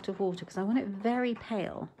quite a lot of water because I want it very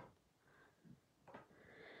pale.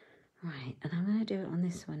 Right, and I'm going to do it on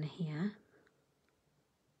this one here.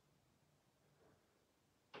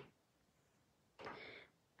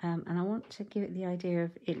 And I want to give it the idea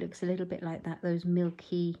of, it looks a little bit like that, those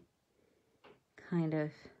milky kind of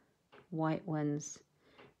white ones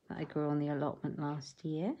that I grew on the allotment last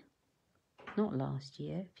year. Not last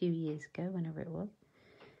year, a few years ago, whenever it was.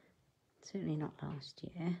 Certainly not last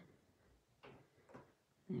year.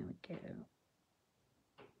 There we go.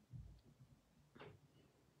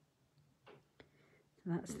 So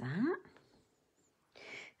that's that.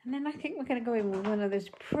 And then I think we're going to go in with one of those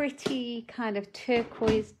pretty kind of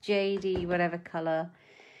turquoise, jadey, whatever colour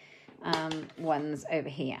ones over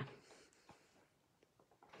here.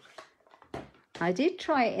 I did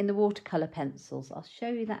try it in the watercolour pencils. I'll show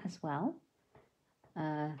you that as well,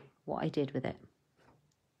 what I did with it,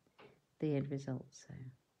 the end result. So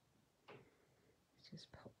let's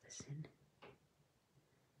just pop this in.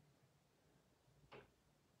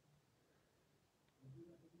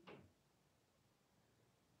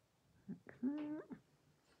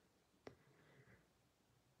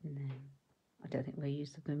 And then I don't think we'll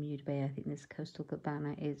use the Bermuda Bay. I think this Coastal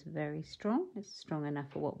Cabana is very strong. It's strong enough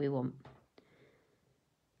for what we want.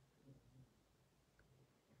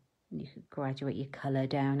 You could graduate your colour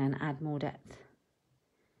down and add more depth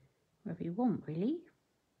wherever you want, really.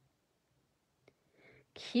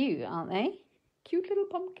 Cute, aren't they? Cute little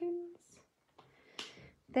pumpkins.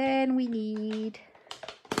 Then we need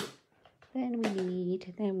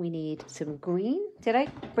some green. Did I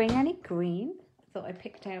bring any green? I thought I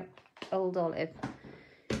picked out Old Olive.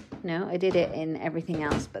 No, I did it in everything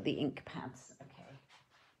else but the ink pads. Okay.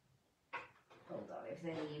 Old Olive,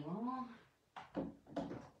 there you are.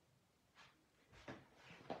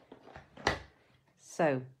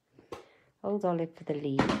 So, Old Olive for the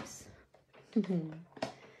leaves.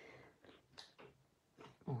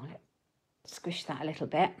 Oh, let's squish that a little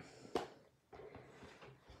bit.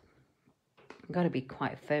 I've got to be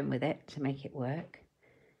quite firm with it to make it work.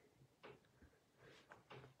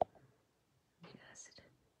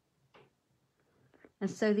 And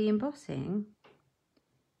so the embossing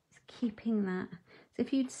is keeping that. So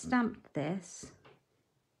if you'd stamped this,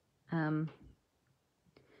 when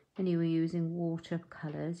you were using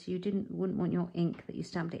watercolours, you wouldn't want your ink that you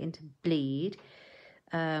stamped it in to bleed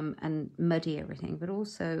and muddy everything, but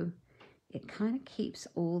also it kind of keeps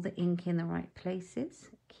all the ink in the right places.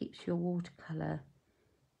 It keeps your watercolour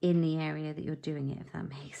in the area that you're doing it, if that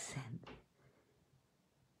makes sense.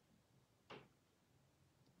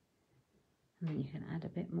 And then you can add a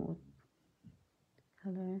bit more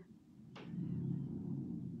colour,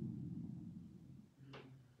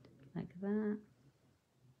 like that.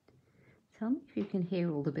 Tell me if you can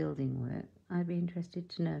hear all the building work. I'd be interested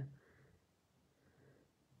to know.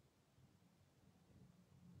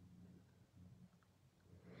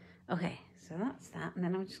 Okay, so that's that. And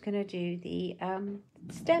then I'm just going to do the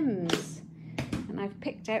stems. And I've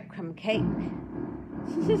picked out crumb cake.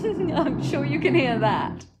 I'm sure you can hear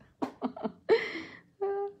that.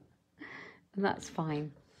 And that's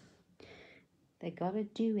fine. They got to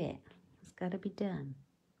do it. It's got to be done.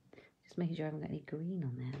 Just making sure I haven't got any green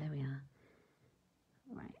on there. There we are.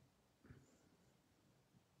 Right.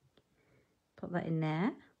 Put that in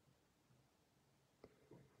there.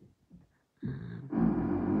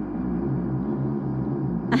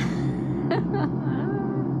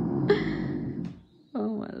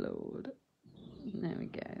 Oh my Lord. There we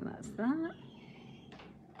go. That's that.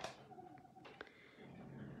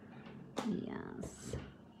 Yes.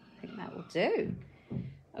 I think that will do.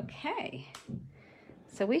 Okay.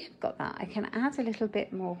 So we've got that. I can add a little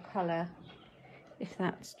bit more colour if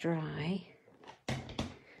that's dry.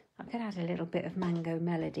 I could add a little bit of Mango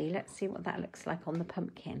Melody. Let's see what that looks like on the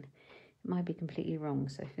pumpkin. It might be completely wrong,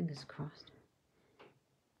 so fingers crossed.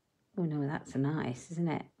 Oh no, that's nice, isn't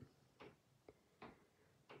it?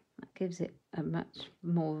 That gives it a much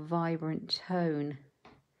more vibrant tone.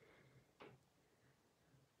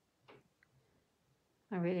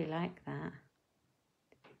 I really like that.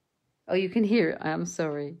 Oh, you can hear it. I am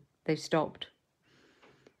sorry. They've stopped.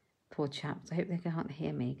 Poor chaps. I hope they can't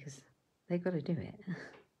hear me because they've got to do it.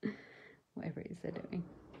 Whatever it is they're doing.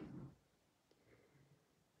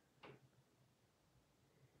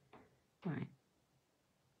 Right.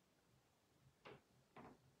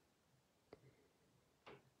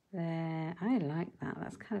 There. I like that.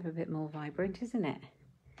 That's kind of a bit more vibrant, isn't it?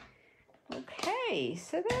 Okay,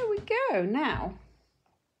 so there we go. Now,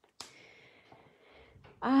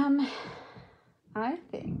 I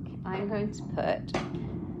think I'm going to put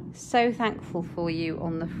 "So Thankful for You"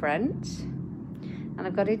 on the front. and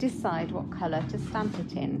I've got to decide what colour to stamp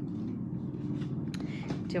it in.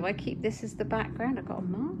 Do I keep this as the background? I've got a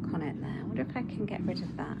mark on it there. I wonder if I can get rid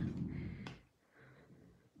of that.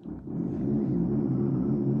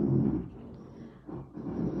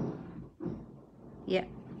 Yep.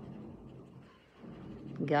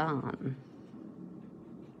 Gone.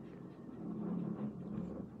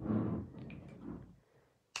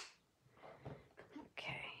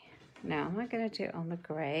 Okay. Now, am I going to do it on the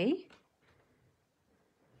grey?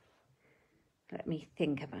 Let me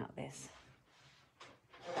think about this.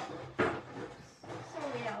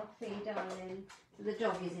 Sorry, Alfie, darling. The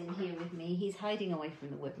dog is in here with me. He's hiding away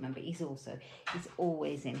from the woodman, but he's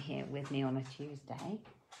always in here with me on a Tuesday.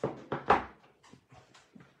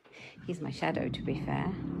 He's my shadow, to be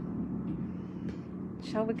fair.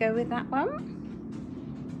 Shall we go with that one?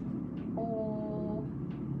 Or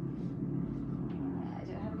I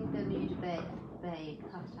don't have any Bermuda Bay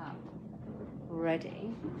cut up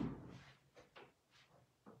ready.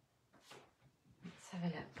 Let's have a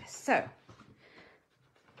look. So,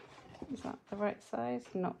 is that the right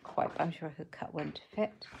size? Not quite, but I'm sure I could cut one to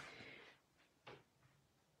fit.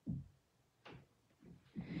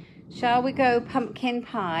 Shall we go pumpkin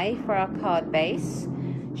pie for our card base?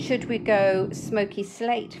 Should we go smoky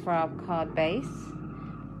slate for our card base?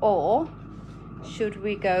 Or should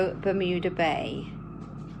we go Bermuda Bay?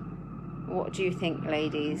 What do you think,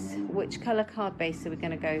 ladies? Which colour card base are we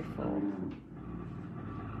going to go for?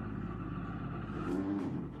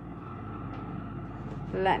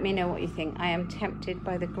 Let me know what you think. I am tempted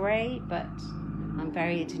by the grey, but I'm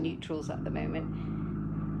very into neutrals at the moment.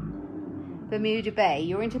 Bermuda Bay.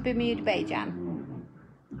 You're into Bermuda Bay, Jan?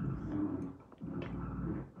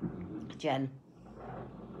 Jen.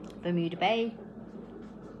 Bermuda Bay.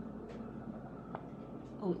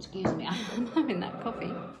 Oh, excuse me. I'm having that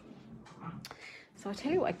coffee. So I'll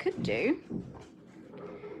tell you what I could do.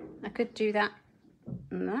 I could do that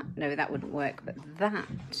and that. No, that wouldn't work, but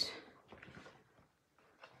that.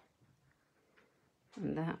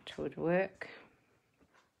 And that would work.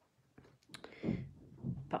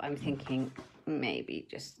 But I'm thinking maybe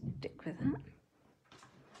just stick with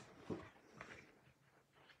that.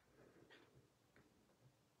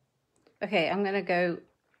 Okay, I'm going to go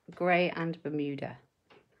grey and Bermuda.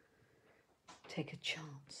 Take a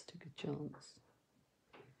chance, take a chance.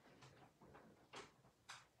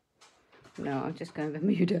 No, I'm just going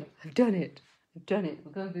Bermuda. I've done it. I've done it.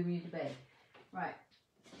 We're going Bermuda Bay. Right.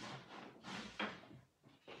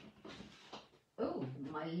 Oh,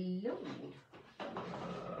 my lord.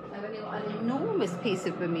 I've only got an enormous piece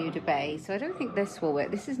of Bermuda Bay, so I don't think this will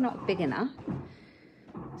work. This is not big enough.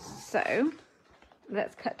 So,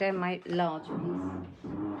 let's cut down my large piece.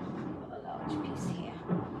 I've got a large piece here.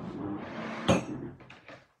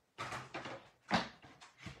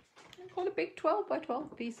 I've got a big 12 by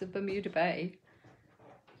 12 piece of Bermuda Bay.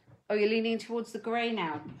 Oh, you're leaning towards the grey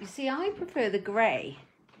now. You see, I prefer the grey.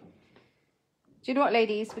 Do you know what,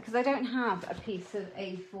 ladies? Because I don't have a piece of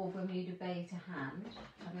A4 Bermuda Bay to hand.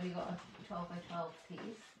 I've only got a 12 by 12 piece.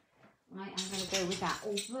 I am going to go with that.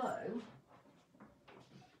 Although,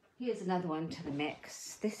 here's another one to the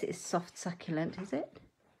mix. This is soft succulent, is it?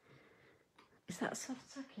 Is that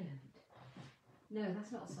soft succulent? No,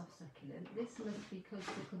 that's not soft succulent. This must be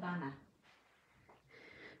Coastal Cabana.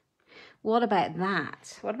 What about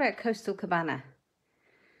that? What about Coastal Cabana?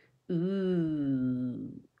 Ooh.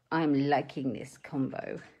 I'm liking this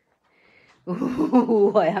combo.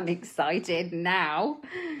 Ooh, I am excited now.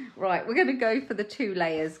 Right, we're going to go for the 2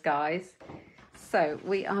 layers, guys. So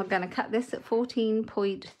we are going to cut this at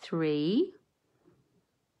 14.3.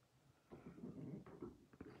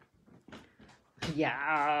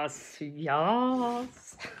 Yes,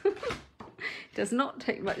 yes. Does not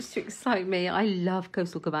take much to excite me. I love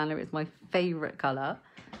Coastal Cabana. It's my favourite colour.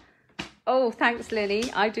 Oh, thanks,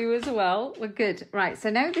 Lily. I do as well. We're good. Right,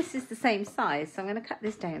 so now this is the same size. So I'm going to cut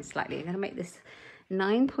this down slightly. I'm going to make this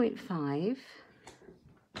 9.5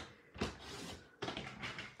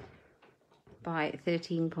 by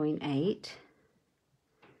 13.8.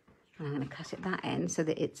 And I'm going to cut at that end so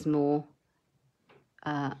that it's more,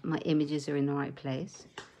 my images are in the right place.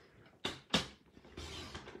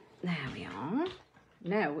 There we are.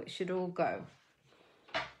 Now it should all go.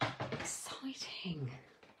 Exciting.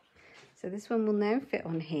 So this one will now fit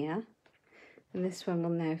on here, and this one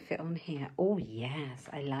will now fit on here. Oh yes,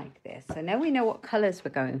 I like this. So now we know what colours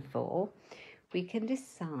we're going for. We can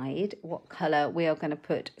decide what colour we are going to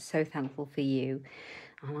put So Thankful for You.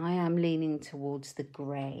 And I am leaning towards the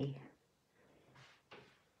grey.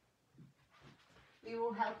 You're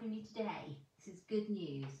all helping me today. This is good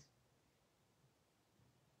news.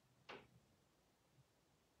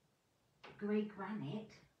 grey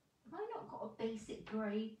granite. Have I not got a basic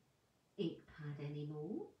grey ink pad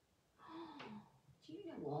anymore? Do you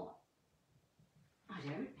know what? I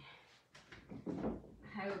don't.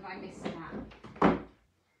 How have I missed that? I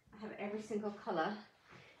have every single colour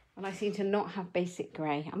and I seem to not have basic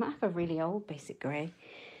grey. I might have a really old basic grey.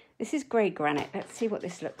 This is grey granite. Let's see what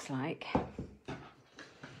this looks like.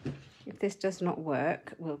 If this does not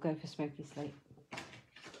work, we'll go for smoky slate.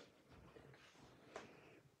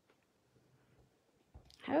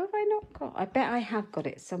 How have I not got? I bet I have got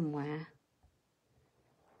it somewhere.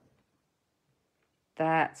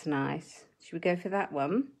 That's nice. Should we go for that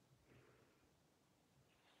one?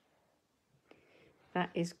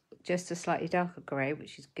 That is just a slightly darker grey,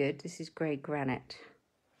 which is good. This is grey granite.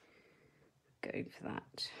 Go for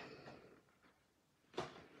that.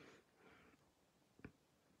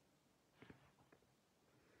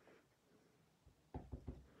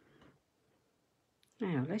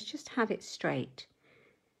 Now, let's just have it straight.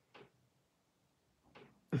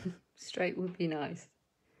 Straight would be nice.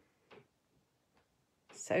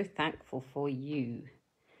 So thankful for you.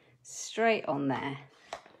 Straight on there.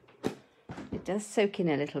 It does soak in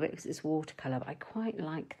a little bit because it's watercolour, but I quite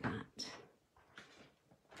like that.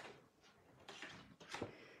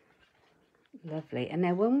 Lovely. And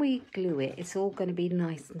now when we glue it, it's all going to be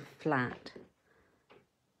nice and flat.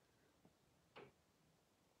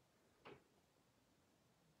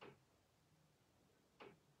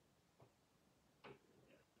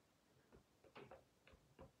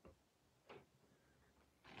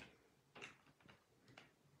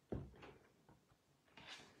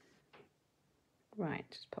 Right,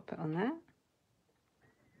 just pop it on there.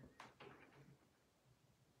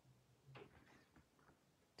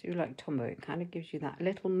 Do like Tombow, it kind of gives you that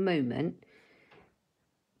little moment,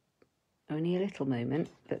 only a little moment,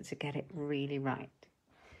 but to get it really right.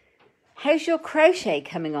 How's your crochet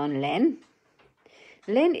coming on, Lynn?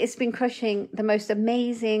 Lynn has been crocheting the most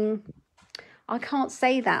amazing, I can't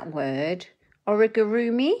say that word,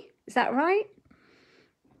 origurumi, is that right?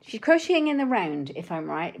 She's crocheting in the round, if I'm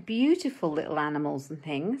right. Beautiful little animals and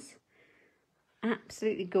things.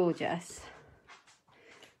 Absolutely gorgeous.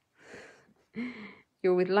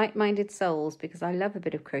 You're with like-minded souls because I love a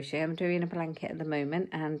bit of crochet. I'm doing a blanket at the moment.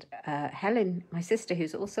 And Helen, my sister,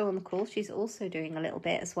 who's also on the call, she's also doing a little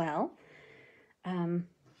bit as well. We're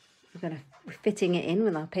fitting it in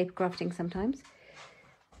with our paper crafting sometimes.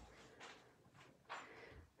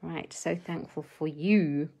 Right, so thankful for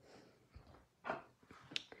you.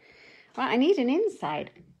 Right, I need an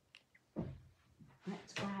inside.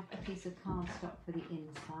 Let's grab a piece of cardstock for the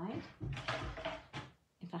inside,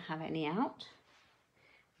 if I have any out.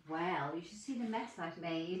 Well, you should see the mess I've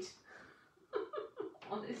made.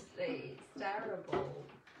 Honestly, it's terrible.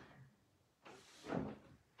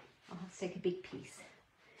 I'll have to take a big piece.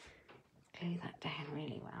 Glue that down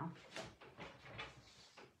really well.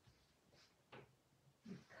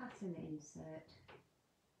 Cut an insert.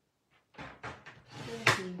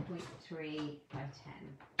 13.3 by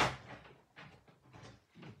 10.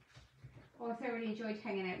 Oh, I thoroughly enjoyed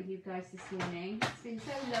hanging out with you guys this morning. It's been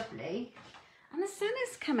so lovely. And the sun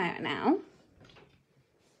has come out now.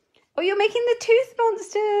 Oh, you're making the tooth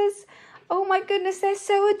monsters. Oh my goodness, they're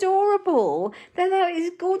so adorable. They're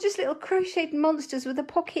these gorgeous little crocheted monsters with a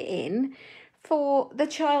pocket in for the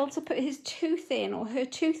child to put his tooth in or her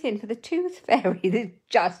tooth in for the tooth fairy. They're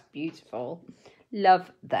just beautiful.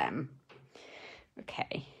 Love them.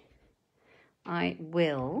 Okay, I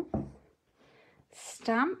will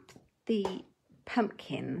stamp the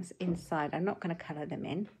pumpkins inside. I'm not going to colour them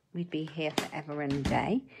in. We'd be here forever and a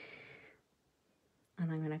day.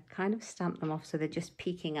 And I'm going to kind of stamp them off so they're just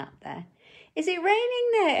peeking up there. Is it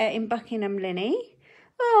raining there in Buckingham, Linny?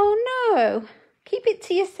 Oh no, keep it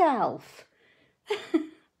to yourself.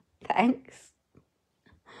 Thanks.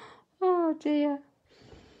 Oh dear.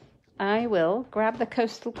 I will grab the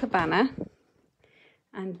Coastal Cabana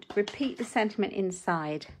and repeat the sentiment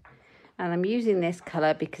inside. And I'm using this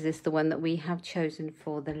colour because it's the one that we have chosen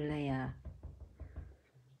for the layer.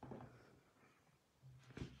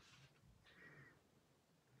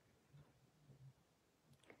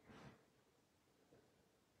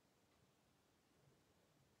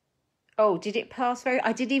 Oh, did it pass very...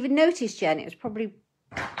 I didn't even notice, Jen. It was probably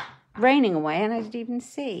raining away and I didn't even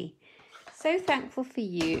see. So thankful for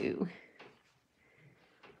you.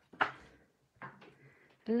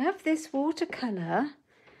 Love this watercolour.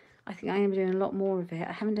 I think I am doing a lot more of it.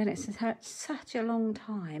 I haven't done it since such a long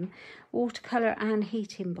time. Watercolour and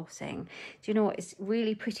heat embossing. Do you know what? It's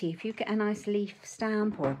really pretty. If you get a nice leaf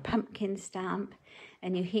stamp or a pumpkin stamp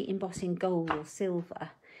and you heat emboss in gold or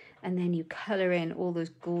silver And then you colour in all those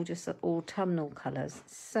gorgeous autumnal colours.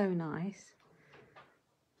 So nice.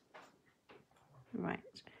 Right.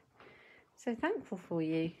 So thankful for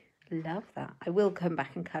you. Love that. I will come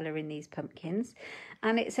back and colour in these pumpkins.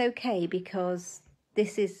 And it's okay because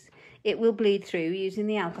it will bleed through. Using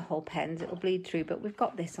the alcohol pens, it will bleed through. But we've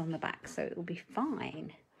got this on the back, so it will be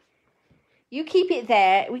fine. You keep it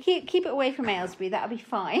there. We keep it away from Aylesbury. That'll be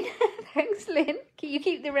fine. Thanks, Lynn. You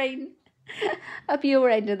keep the rain up your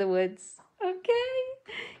end of the woods.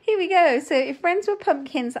 Okay. Here we go. So if friends were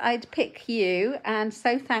pumpkins, I'd pick you. And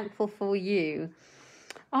so thankful for you.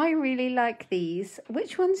 I really like these.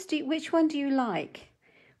 Which one do you like?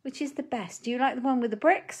 Which is the best? Do you like the one with the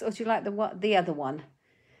bricks, or do you like the other one?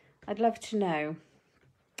 I'd love to know.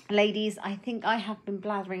 Ladies, I think I have been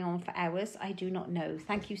blathering on for hours. I do not know.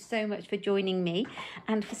 Thank you so much for joining me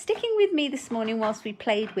and for sticking with me this morning whilst we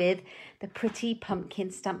played with the pretty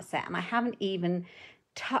pumpkin stamp set. And I haven't even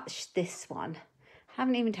touched this one.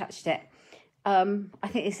 Haven't even touched it. I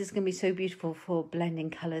think this is going to be so beautiful for blending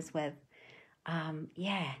colours with.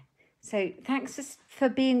 Yeah. So thanks for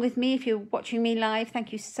being with me. If you're watching me live,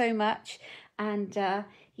 thank you so much. And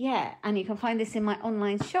yeah, and you can find this in my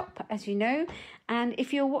online shop, as you know. And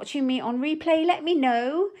if you're watching me on replay, let me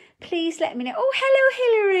know. Please let me know. Oh,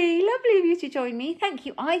 hello, Hilary. Lovely of you to join me. Thank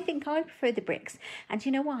you. I think I prefer the bricks. And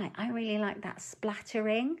you know why? I really like that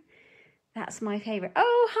splattering. That's my favourite.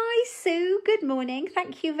 Oh, hi, Sue. Good morning.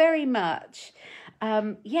 Thank you very much.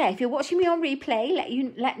 Yeah, if you're watching me on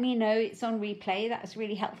replay, let me know it's on replay. That's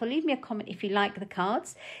really helpful. Leave me a comment if you like the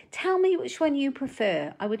cards. Tell me which one you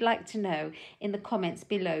prefer. I would like to know in the comments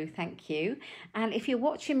below. Thank you. And if you're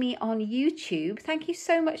watching me on YouTube, thank you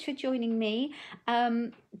so much for joining me.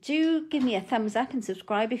 Do give me a thumbs up and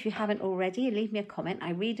subscribe if you haven't already. Leave me a comment.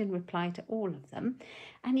 I read and reply to all of them.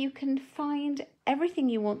 And you can find everything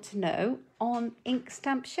you want to know on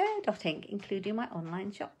Inkstampshare.ink, including my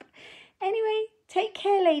online shop. Anyway, take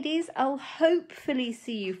care, ladies. I'll hopefully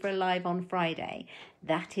see you for a live on Friday.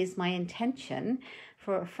 That is my intention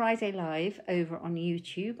for a Friday live over on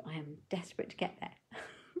YouTube. I am desperate to get there.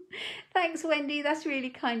 Thanks, Wendy. That's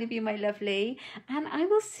really kind of you, my lovely. And I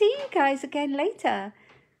will see you guys again later.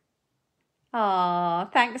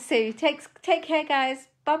 Thanks, Sue. Take care, guys.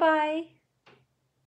 Bye-bye.